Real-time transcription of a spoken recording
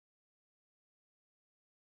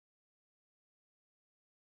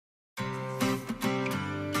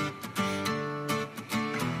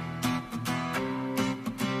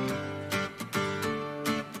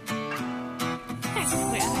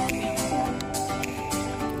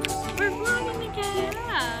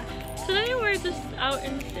just out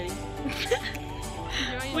in the city.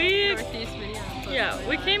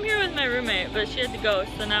 we came here with my roommate, but she had to go,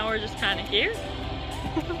 so now we're just kind of here.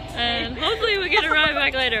 And hopefully we get a ride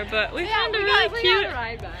back later. But we found a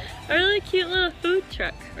really cute little food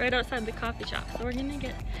truck right outside the coffee shop, so we're gonna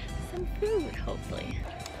get some food hopefully.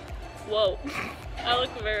 Whoa, I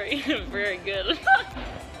look very, very good.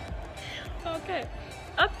 Okay,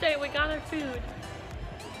 update. We got our food.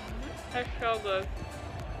 That's so good.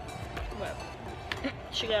 Well,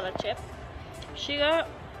 she got a chip. She got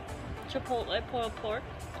chipotle pulled pork,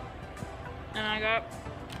 and I got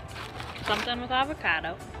something with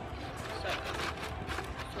avocado. So.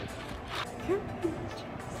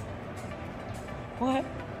 What?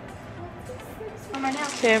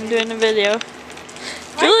 Okay, I'm doing a video.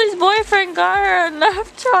 Julie's boyfriend got her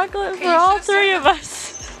enough chocolate for all three of us.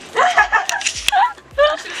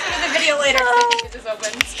 The video later if this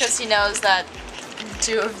opens because he knows that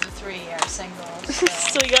 2 of the 3 are single.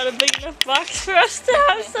 So we got a big enough box for us to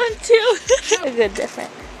have some too. A good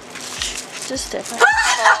different. Just different.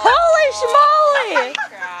 Holy schmoly!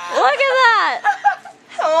 Look at that!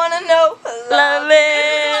 I want to know love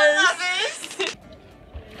is.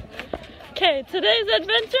 Okay, today's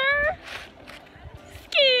adventure.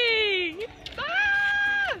 Skiing!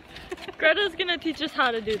 Ah! Greta's gonna teach us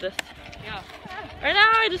how to do this. Yeah. Right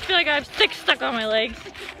now I just feel like I have sticks stuck on my legs.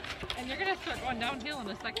 And you're gonna start going downhill in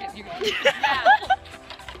a second. You're gonna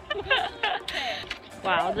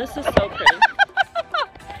Wow, this is so pretty.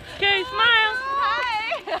 Okay, smile!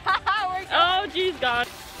 Hi! Oh, geez, God.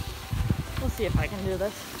 We'll see if I can do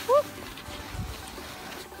this. Woo.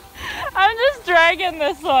 I'm just dragging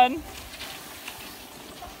this one.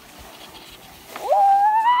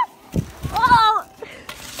 Oh!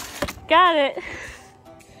 Got it.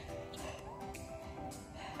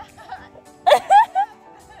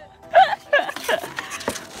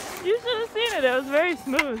 You should have seen it. It was very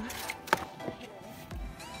smooth.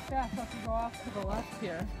 Yeah, so if you go off to the left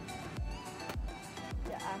here.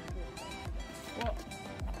 Yeah, absolutely. Well,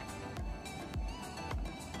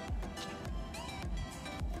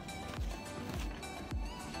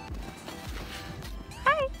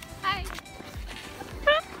 Hi. Hi.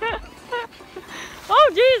 Oh,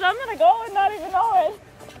 geez, I'm gonna go and not even know it.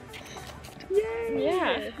 yay!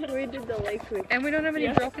 Yeah. We did the lake week. And we don't have any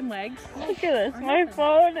broken legs. Look at this. My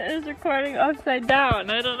phone is recording upside down.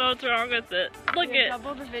 I don't know what's wrong with it. Look at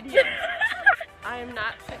Double the video. I am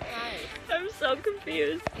not surprised. I'm so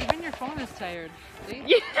confused. Even your phone is tired. See?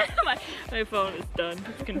 Yeah, my phone is done.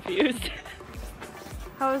 It's confused.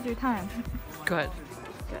 How was your time? Good.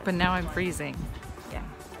 But now I'm freezing. Yeah.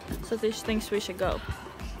 So this thinks we should go.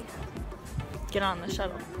 Get on the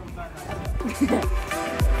shuttle.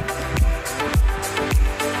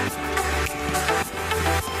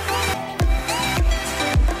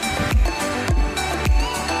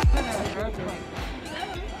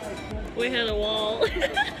 We hit a wall.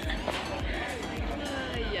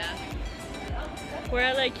 Yeah. We're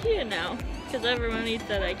at IKEA now, because everyone eats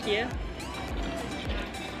at IKEA.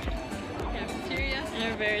 Cafeteria. And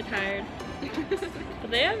we're very tired.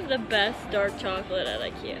 But they have the best dark chocolate at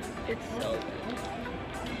IKEA. It's so good.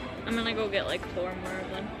 I'm gonna go get like 4 more of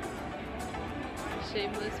them.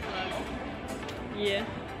 Shameless plug. Yeah.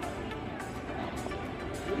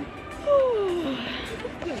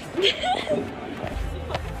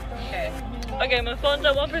 Okay, my phone's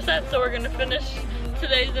at 1%, so we're gonna finish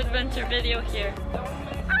today's adventure video here.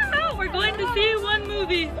 I don't know, we're going to see 1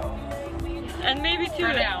 movie. And maybe 2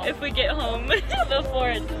 if we get home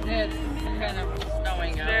before it's It's kind of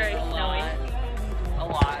snowing out. very snowy. A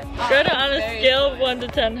lot. Greta, on a scale of 1 to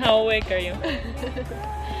 10, how awake are you? -2.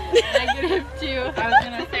 I was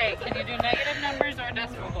gonna say, can you do negative numbers or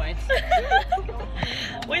decimal points?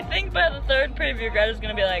 We think by the 3rd preview, Greta's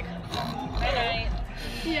gonna be like, Night night.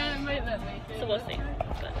 Yeah, I might not make it. so we'll see.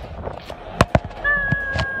 But.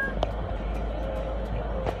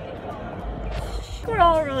 We're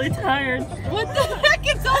all really tired. What the heck?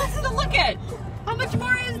 It's all to look at. How much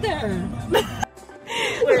more is there?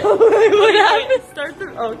 Wait, what happened? Start the.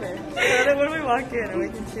 Okay. Start it when we walk in and we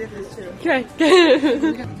can see if it's true. Okay.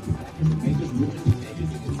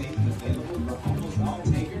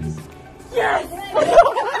 Yes! What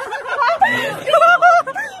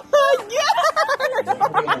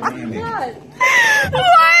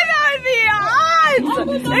are the odds?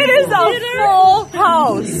 It is a full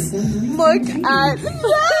house. Look at this.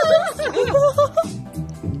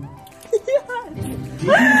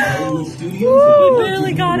 We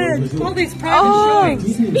barely got in. All these private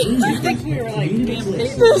showings. I think we were like damn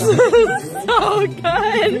This is so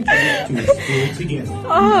good.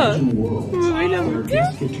 Oh,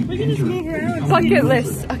 we can just move around. Bucket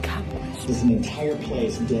list accomplished. is an entire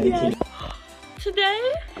place dedicated. Yes.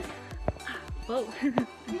 Today, whoa, I'm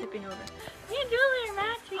tipping over. Me and Julie are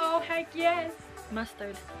matching. Oh, heck yes.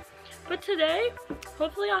 Mustard. But today,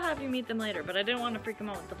 hopefully I'll have you meet them later, but I didn't want to freak them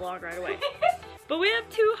out with the vlog right away. But we have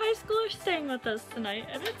 2 high schoolers staying with us tonight,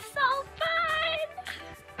 and it's so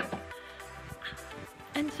fun!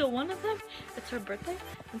 And so one of them, it's her birthday,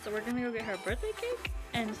 and so we're gonna go get her birthday cake,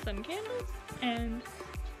 and some candles, and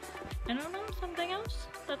I don't know, something else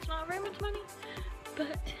that's not very much money,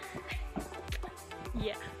 but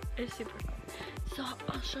yeah, it's super fun. So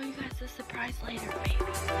I'll show you guys the surprise later, maybe.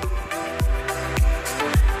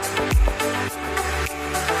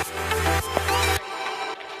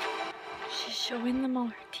 She's showing them all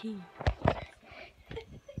her tea.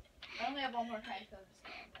 I only have one more time, so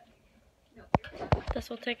This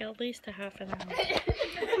will take at least a half an hour. She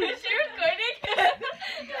recording?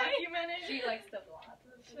 Documented? She likes to vlog.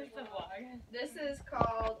 She likes to vlog. This is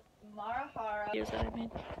called Marahara. Here's what I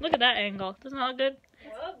made. Look at that angle. Doesn't that look good?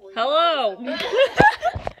 Lovely. Hello!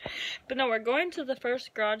 But no, we're going to the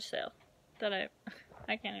first garage sale that I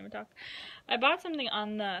can't even talk. I bought something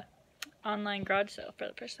on the online garage sale for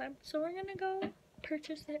the first time, so we're gonna go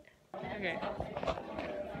purchase it. Okay.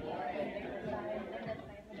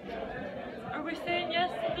 Are we saying yes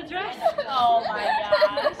to the dress? Oh my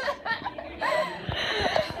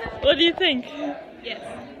gosh. What do you think? Yes.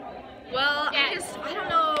 Well, yes. I don't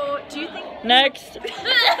know. Do you think? Next.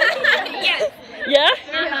 Yes. Yeah?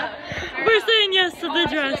 Yeah. We're saying yes to the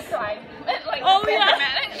dress. Oh yeah.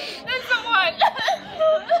 That's the one.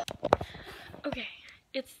 Okay,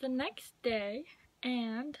 it's the next day,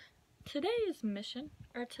 and today's mission,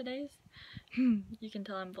 or today's, you can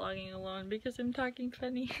tell I'm vlogging alone because I'm talking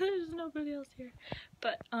funny. There's nobody else here.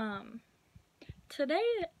 But,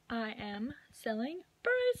 today I am selling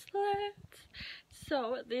bracelets.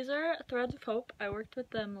 So, these are Threads of Hope. I worked with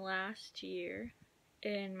them last year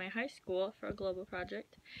in my high school for a global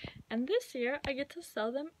project. And this year I get to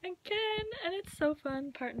sell them again, and it's so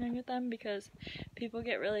fun partnering with them because people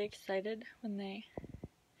get really excited when they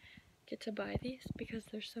get to buy these because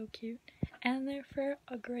they're so cute and they're for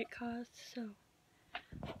a great cause. So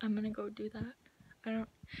I'm gonna go do that. I'm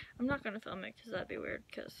not gonna film it because that'd be weird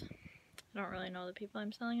because I don't really know the people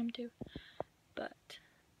I'm selling them to, but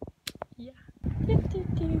yeah.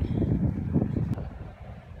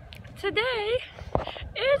 Today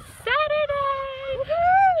is Saturday!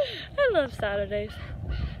 Woohoo! I love Saturdays.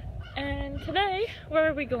 And today, where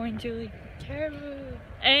are we going, Julie? Caribou.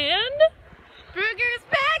 And Burgers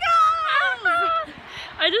Bagels!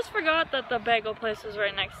 I just forgot that the bagel place was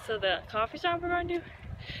right next to the coffee shop we're going to.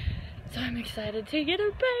 So I'm excited to get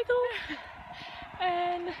a bagel.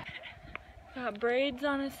 And got braids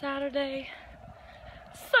on a Saturday.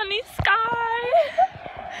 Sunny sky!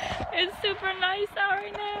 It's super nice out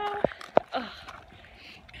right now. Ugh.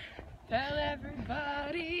 Tell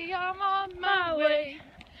everybody I'm on my way.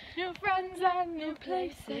 New friends and new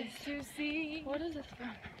places to see. What is this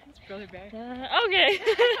from? It's Brother Bear. Okay.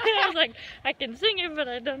 I was like, I can sing it, but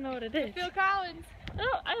I don't know what it is. Phil Collins.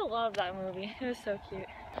 Oh, I love that movie. It was so cute.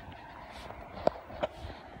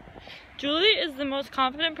 Julie is the most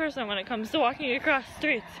confident person when it comes to walking across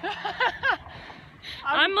streets.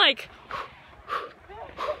 I'm like,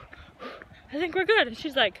 I think we're good. And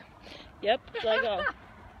she's like, yep, let go.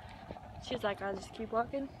 She's like, I'll just keep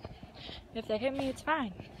walking. If they hit me, it's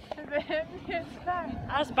fine. If they hit me, it's fine.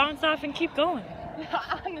 I'll just bounce off and keep going.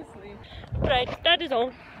 Honestly. Right, that is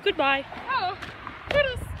all. Goodbye. Oh,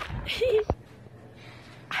 goodness.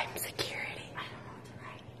 I'm security. I don't know what to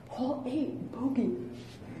write. Hall 8, bogey.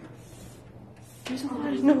 There's a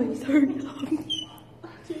lot of noise. Hurry up.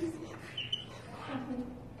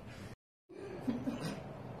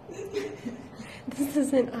 This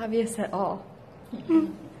isn't obvious at all.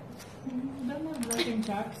 I'm not writing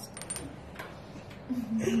text.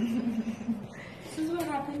 This is what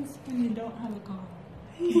happens when you don't have a car.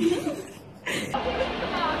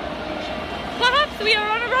 Perhaps we are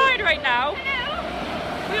on a ride right now. Hello.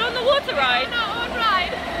 We're on the water ride. On our own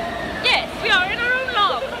ride. Yes, we are in our own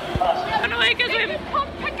log. And I guess we're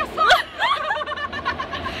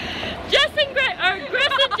Jess and Grace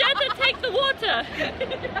and Jetta take the water.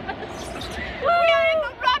 We are in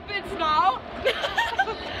the rapids now.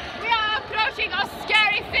 We are approaching a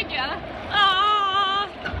scary figure. Ah,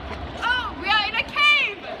 Oh, we are in a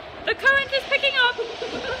cave. the current is picking up.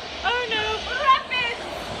 Oh no. Rapids.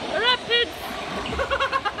 Rapids.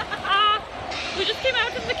 Ah, we just came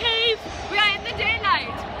out of the cave. We are in the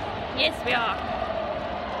daylight. Yes, we are.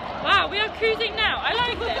 Wow, we are cruising now. I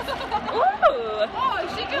like this. Ooh. Oh,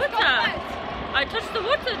 she just Water. got wet. I touched the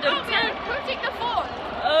water, Oh, don't we are tell. approaching the fall.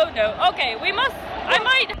 Oh no. Okay, we must. I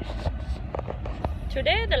might.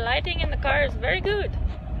 Today the lighting in the car is very good.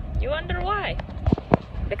 You wonder why?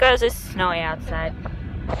 Because it's snowy outside.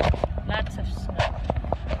 Lots of snow.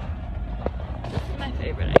 This is my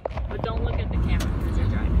favorite angle, but don't look at the camera because you're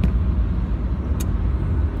driving.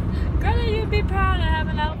 Greta, you'd be proud to have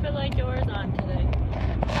an outfit like yours on today.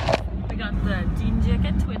 We got the jean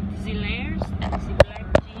jacket with the layers and the black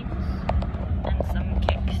jeans and some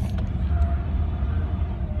kicks.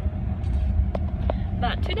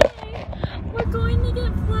 But today, we're going to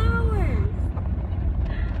get flowers.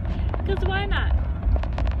 Because why not?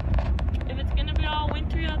 If it's going to be all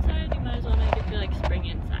wintry outside, you might as well make it feel like spring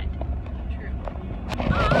inside. True.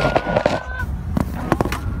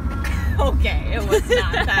 Okay, it was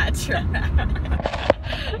not that dramatic.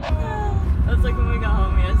 That's like when we got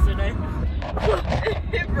home yesterday.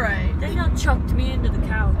 Right. Danielle chucked me into the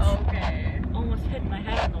couch. Okay. Almost hit my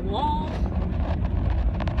head on the wall.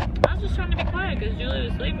 I was just trying to be quiet because Julie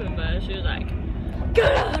was sleeping, but she was like,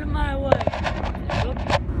 "Get out of my way!" Oh.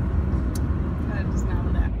 That is not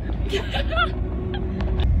what happened.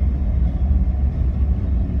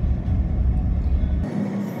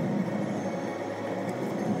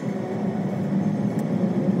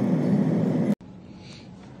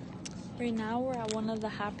 Right now we're at one of the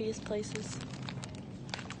happiest places.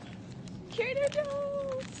 Trader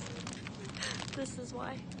Joe's! This is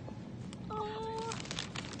why. Oh,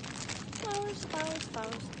 flowers, flowers,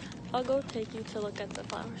 flowers. I'll go take you to look at the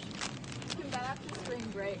flowers. Come back after spring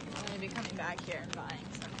break. I'm going to be coming back here and buying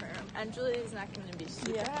some for her. And Julie's not going to be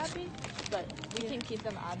super happy, but we can keep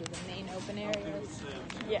them out of the main open areas.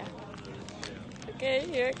 Yeah. Okay,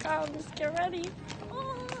 here it comes. Get ready.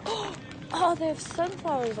 Oh, they have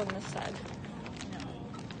sunflowers on this side.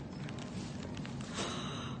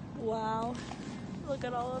 Wow. Look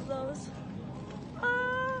at all of those.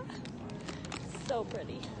 Ah, so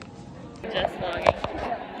pretty. Just vlogging.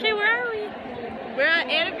 Okay, where are we? We're at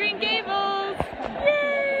Anna Green Gables!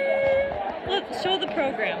 Yay! Let's show the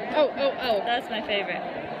program. Oh. That's my favorite.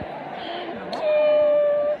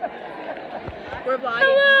 We're vlogging.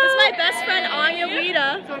 Hello. This is my best friend, Anya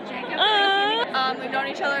Wita. We've We've known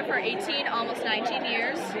each other for 18, almost 19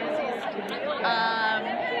 years.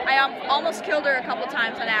 I almost killed her a couple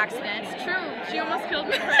times on accident. It's true. She almost killed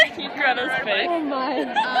me. Greta's face. Oh my.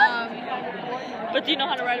 But do you know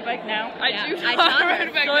how to ride a bike now? I do. I taught her.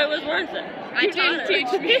 So it was worth it. You didn't teach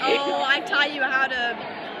me. Oh, I taught you how to.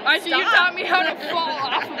 You taught me how to fall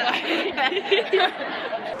off a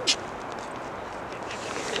bike.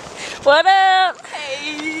 What up?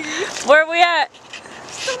 Hey. Where are we at?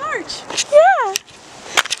 The march. Yeah.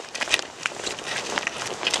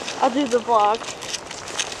 I'll do the vlog.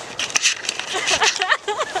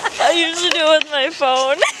 I usually do it with my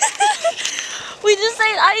phone. We just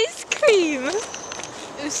ate ice cream.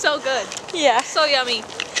 It was so good. Yeah. So yummy.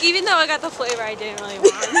 Even though I got the flavor I didn't really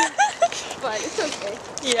want. But it's okay.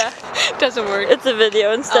 Yeah. Doesn't work. It's a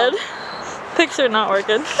video instead. Picture not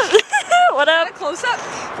working. What up? Close up.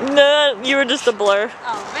 No, you were just a blur.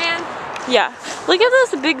 Oh man. Yeah. Look at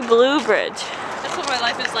this big blue bridge. That's what my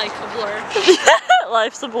life is like, a blur.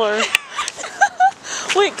 Life's a blur.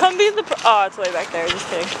 Wait, come be the oh, it's way back there. Just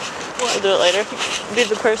kidding. We'll do it later. Be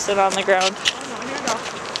the person on the ground. Oh no, here we go.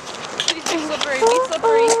 Please be slippery, be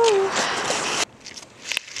slippery.